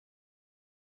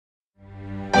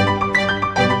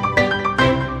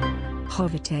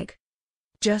Hovertech.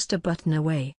 Just a button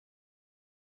away.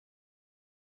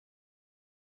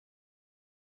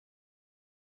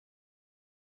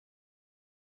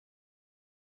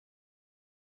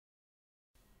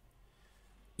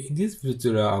 In this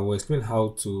tutorial, I will explain how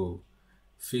to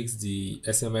fix the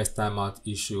SMS timeout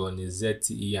issue on the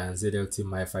ZTE and ZLT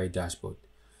MiFi dashboard.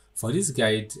 For this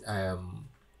guide,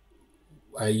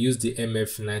 I use the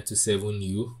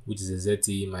MF927U, which is a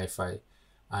ZTE MiFi,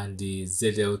 and the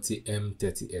ZLT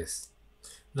M30S.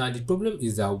 Now, the problem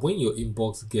is that when your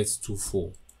inbox gets too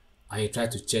full and you try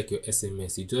to check your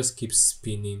SMS, it just keeps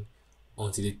spinning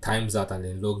until it times out and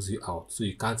then logs you out, so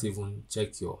you can't even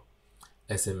check your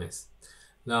SMS.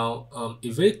 Now, a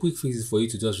very quick fix is for you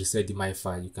to just reset the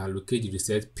MiFi. You can locate the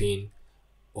reset pin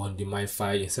on the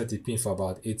MiFi, insert the pin for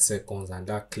about 8 seconds, and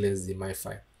that clears the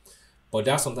MiFi. But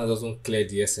that sometimes doesn't clear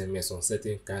the SMS on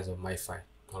certain kinds of MiFi.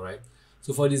 Alright.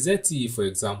 So for the ZTE, for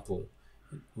example,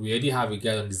 we already have a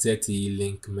guide on the ZTE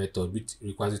link method, which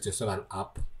requires you to install an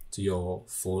app to your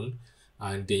phone,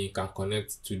 and then you can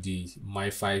connect to the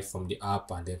MiFi from the app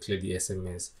and then clear the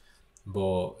SMS.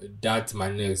 But that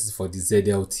might not exist for the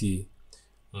ZLT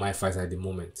MiFi at the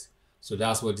moment. So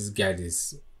that's what this guide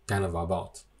is kind of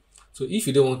about. So if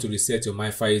you don't want to reset your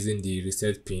MiFi using the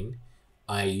reset pin,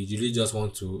 I usually just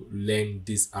want to learn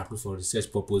this app for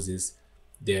research purposes,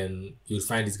 then you'll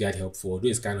find this guide helpful, although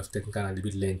it's kind of technical and a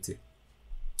bit lengthy.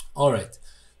 Alright,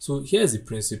 so here's the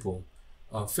principle.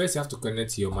 First, you have to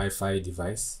connect to your MiFi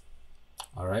device.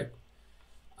 Alright,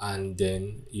 and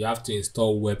then you have to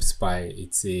install WebSpy.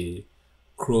 It's a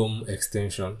Chrome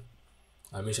extension.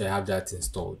 I'll make sure you have that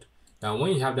installed. Now,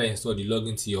 when you have that installed, you log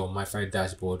into your MiFi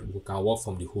dashboard. You can work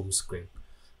from the home screen.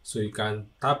 So you can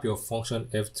tap your function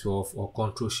F12 or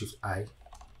Ctrl+Shift+I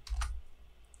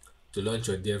to launch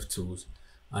your DevTools,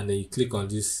 and then you click on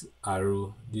this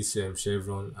arrow, this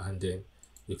chevron, and then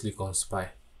you click on Spy.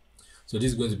 So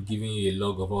this is going to be giving you a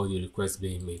log of all the requests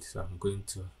being made. So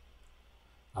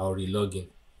I'll re-log in.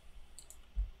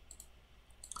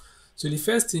 So the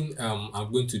first thing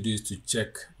I'm going to do is to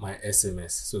check my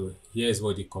SMS. So here's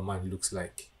what the command looks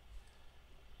like.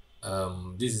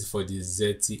 This is for the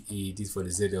ZTE, this is for the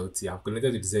ZLT. I'm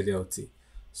connected to the ZLT,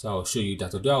 so I'll show you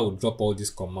that. Although I will drop all these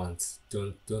commands,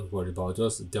 don't worry about it,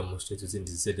 just demonstrate using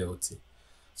the ZLT.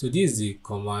 So this is the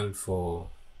command for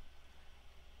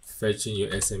fetching your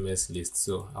SMS list.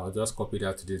 So I'll just copy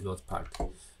that to this notepad.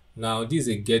 Now this is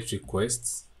a GET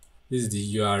request. This is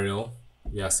the URL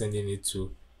we are sending it to.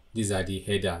 These are the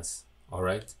headers. All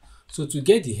right, so to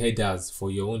get the headers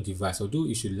for your own device, although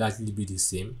it should largely be the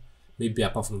same, maybe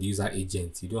apart from the user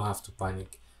agent, you don't have to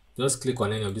panic. Just click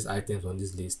on any of these items on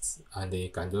this list, and then you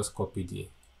can just copy the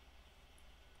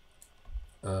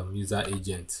user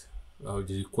agent, or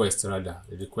the request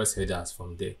headers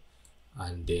from there,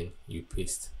 and then you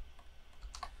paste.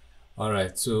 All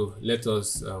right, so let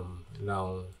us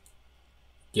now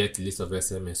get the list of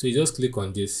SMS. So you just click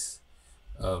on this.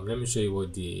 Let me show you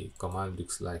what the command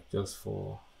looks like, just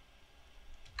to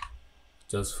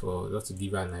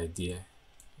give you an idea.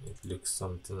 It looks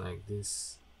something like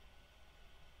this.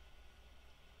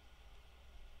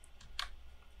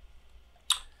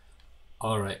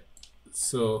 All right,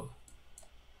 so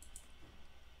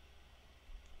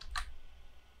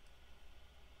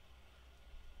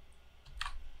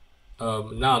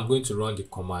now I'm going to run the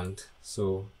command.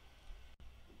 So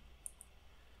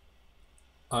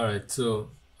all right, so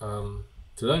to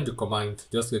run the command,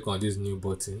 just click on this new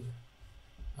button,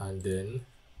 and then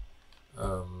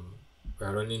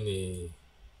we're running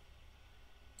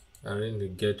a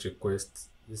GET request.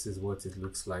 This is what it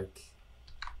looks like.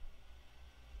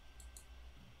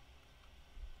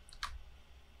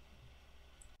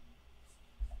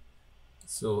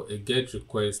 So a GET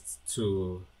request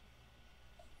to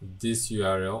this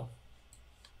URL,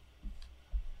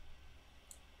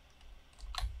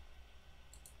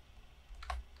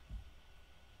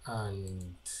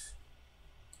 and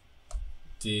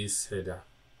this header.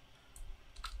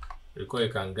 Recall you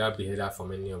can grab the header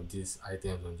from any of these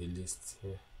items on the list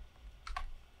here,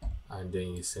 and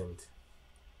then you send.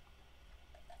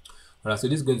 Alright, so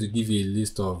this is going to give you a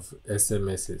list of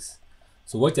SMSs.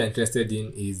 So what you're interested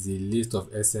in is the list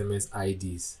of SMS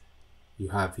IDs you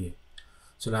have here.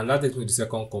 So now that takes me to the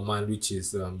second command, which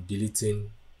is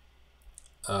deleting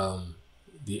the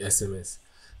SMS.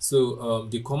 So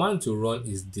the command to run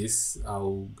is this.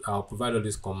 I'll provide all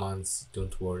these commands,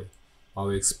 don't worry.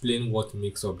 I'll explain what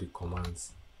makes up the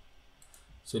commands.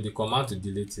 So the command to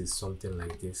delete is something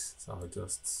like this. So I'll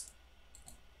just...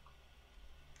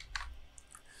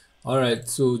 Alright,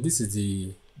 so this is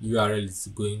the URL it's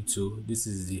going to, this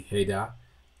is the header,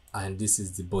 and this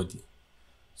is the body.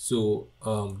 So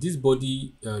this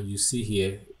body you see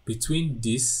here, between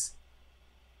this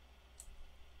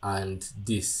and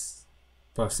this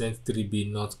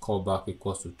 %3b not callback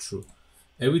equals to true.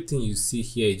 Everything you see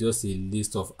here is just a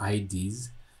list of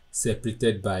IDs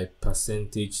separated by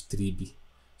 %3b.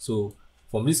 So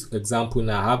from this example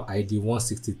now, I have ID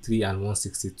 163 and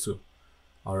 162.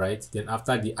 All right, then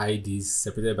after the IDs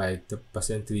separated by the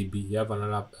 %3b, you have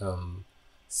another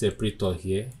separator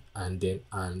here, and then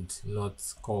and not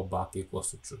callback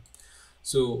equals to true.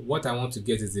 So what I want to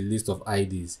get is the list of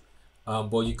IDs,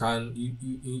 but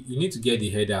you need to get the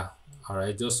header, all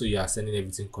right, just so you are sending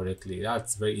everything correctly.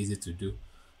 That's very easy to do.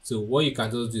 So what you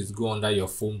can just do is go under your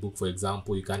phone book. For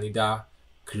example, you can either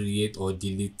create or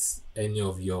delete any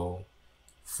of your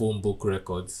phone book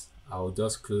records. I'll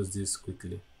just close this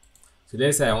quickly. So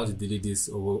let's say I want to delete this,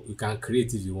 or you can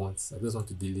create if you want. I just want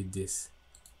to delete this,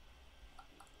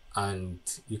 and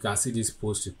you can see this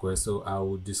post request. So I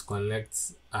will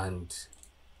disconnect and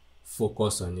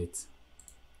focus on it.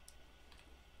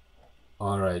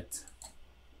 All right,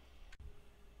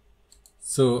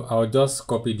 so I'll just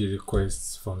copy the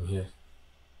requests from here,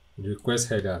 the request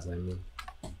headers I mean,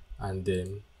 and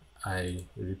then I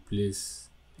replace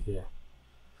here.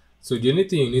 So the only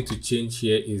thing you need to change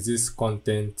here is this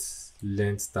content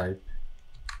length type.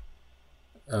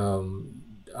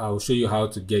 I'll show you how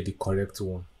to get the correct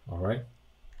one. All right,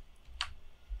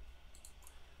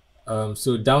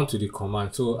 so down to the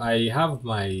command. So I have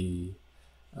my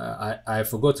I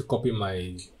forgot to copy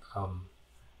my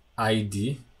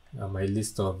ID, my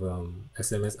list of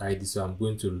SMS ID. So I'm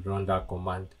going to run that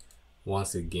command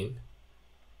once again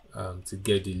to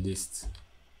get the list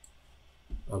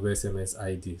of SMS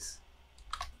IDs.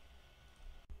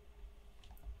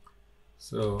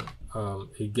 So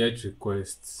a get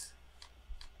request.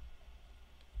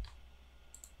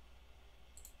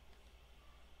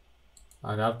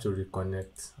 I'd have to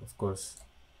reconnect, of course.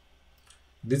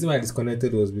 The reason why I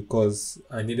disconnected was because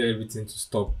I needed everything to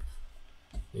stop,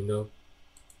 you know,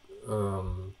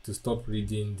 to stop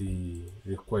reading the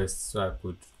request so I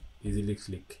could easily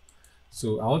click.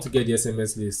 So I want to get the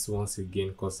SMS list once again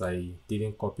because I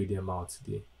didn't copy them out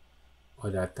the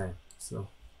other time. So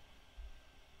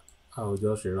I'll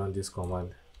just rerun this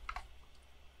command.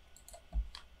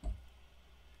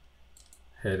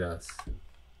 Headers.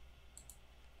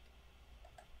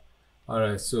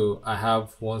 Alright, so I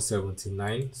have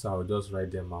 179, so I'll just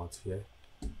write them out here.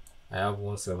 I have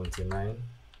 179,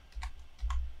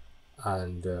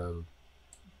 and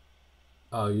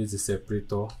I'll use the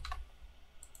separator.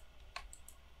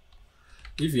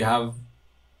 If you have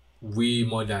way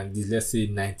more than this, let's say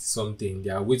 90 something,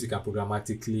 there are ways you can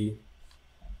programmatically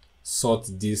sort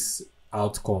this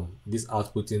outcome, this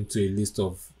output, into a list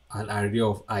of an array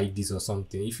of IDs or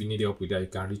something. If you need help with that, you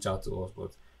can reach out to us,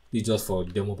 but it's just for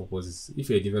demo purposes. If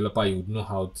you're a developer, you would know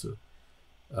how to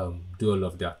do all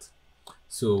of that.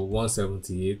 So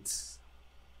 178,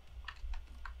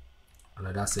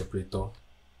 another separator,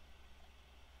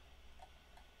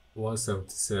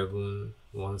 177,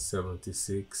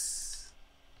 176,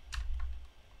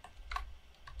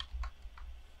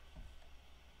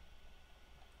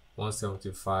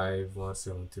 175,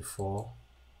 174,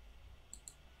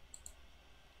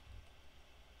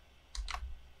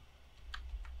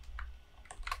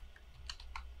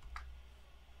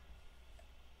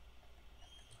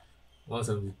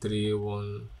 173,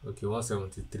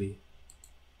 173,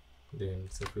 then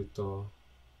separator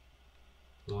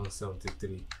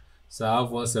 173. So I have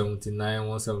 179,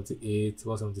 178,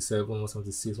 177,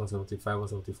 176, 175,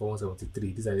 174,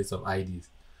 173. These are the of IDs.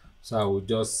 So I will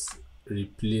just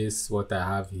replace what I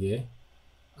have here,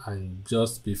 and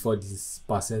just before this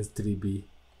 %3b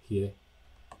here,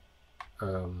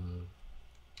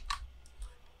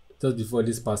 just before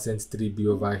this %3b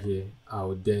over here, I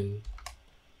will then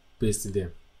paste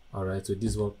them. All right, so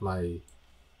this is what my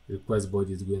request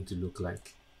body is going to look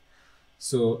like.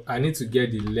 So I need to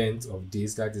get the length of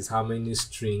this, that is how many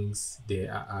strings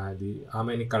there are, how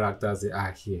many characters there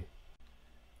are here.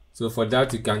 So for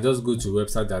that, you can just go to a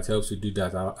website that helps you do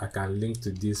that. I can link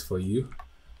to this for you.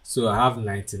 So I have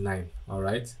 99. All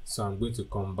right, so I'm going to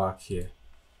come back here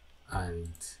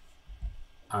and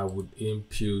I would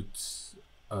input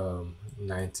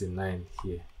 99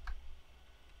 here.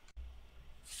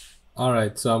 All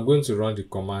right, so I'm going to run the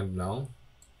command now.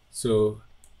 So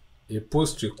a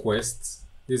post request,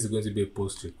 this is going to be a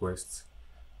post request,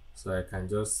 so I can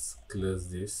just close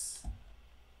this.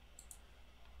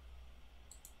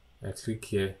 I click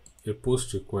here, a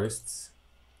post request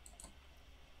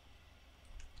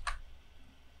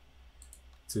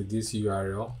to this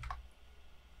URL.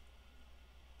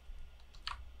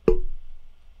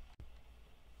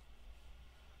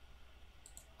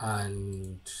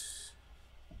 and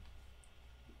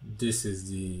this is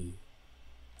the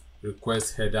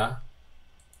request header,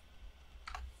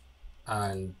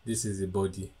 and this is the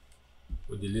body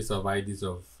with the list of IDs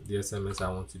of the SMS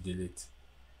I want to delete,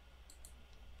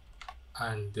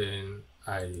 and then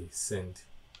I send,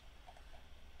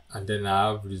 and then I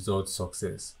have result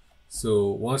success. So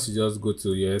once you just go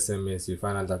to your SMS, you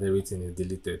find out that everything is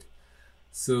deleted.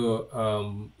 So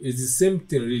it's the same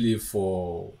thing really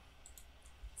for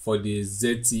the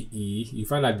ZTE. You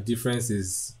find that the difference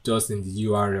is just in the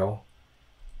URL.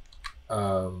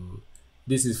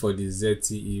 This is for the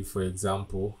ZTE, for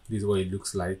example. This is what it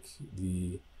looks like.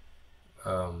 The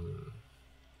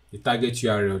target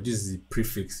URL, this is the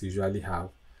prefix you usually have,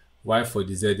 while for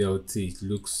the ZLT it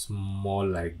looks more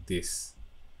like this.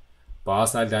 But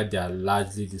outside that, they are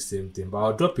largely the same thing. But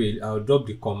I'll drop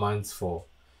the commands for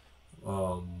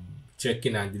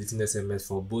checking and deleting SMS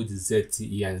for both the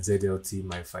ZTE and ZLT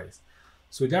MiFis.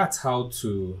 So that's how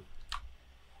to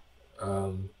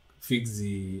fix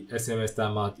the SMS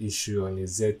timeout issue on a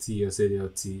ZTE or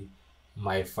ZLT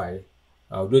MiFi.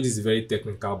 Although this is very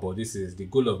technical, but this is the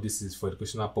goal of this is for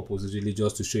educational purposes, really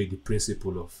just to show you the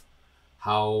principle of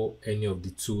how any of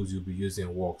the tools you'll be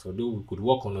using works. Although we could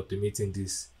work on automating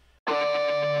this